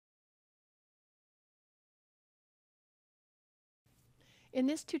In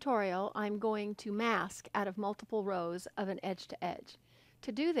this tutorial, I'm going to mask out of multiple rows of an edge to edge.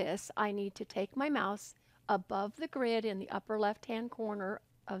 To do this, I need to take my mouse above the grid in the upper left-hand corner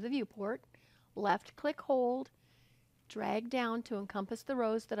of the viewport, left-click hold, drag down to encompass the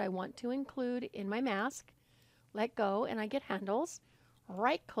rows that I want to include in my mask, let go, and I get handles,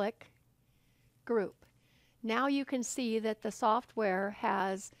 right-click, group. Now you can see that the software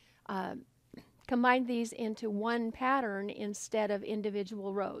has combine these into one pattern instead of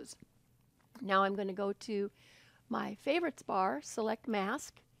individual rows. Now I'm going to go to my favorites bar, select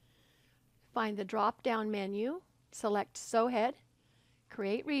mask, find the drop down menu, select sew head,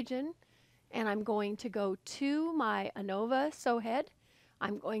 create region, and I'm going to go to my Innova sew head.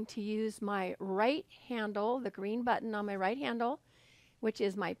 I'm going to use my right handle, the green button on my right handle, which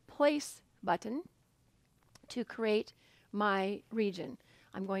is my place button, to create my region.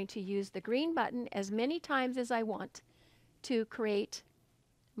 I'm going to use the green button as many times as I want to create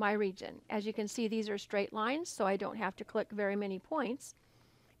my region. As you can see, these are straight lines, so I don't have to click very many points,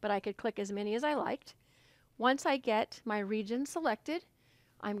 but I could click as many as I liked. Once I get my region selected,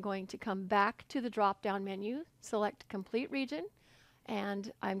 I'm going to come back to the drop-down menu, select Complete Region,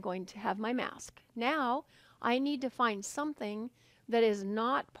 and I'm going to have my mask. Now, I need to find something that is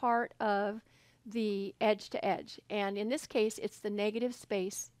not part of the edge to edge, and in this case it's the negative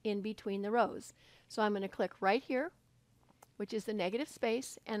space in between the rows. So I'm going to click right here, which is the negative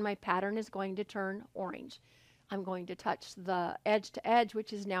space, and my pattern is going to turn orange. I'm going to touch the edge to edge,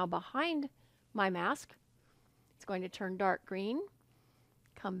 which is now behind my mask. It's going to turn dark green.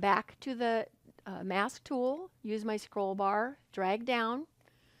 Come back to the mask tool, use my scroll bar, drag down,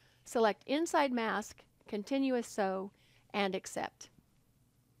 select inside mask, continuous sew, and accept.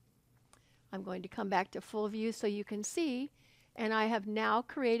 I'm going to come back to full view so you can see, and I have now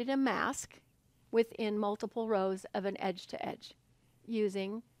created a mask within multiple rows of an edge to edge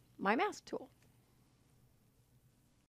using my mask tool.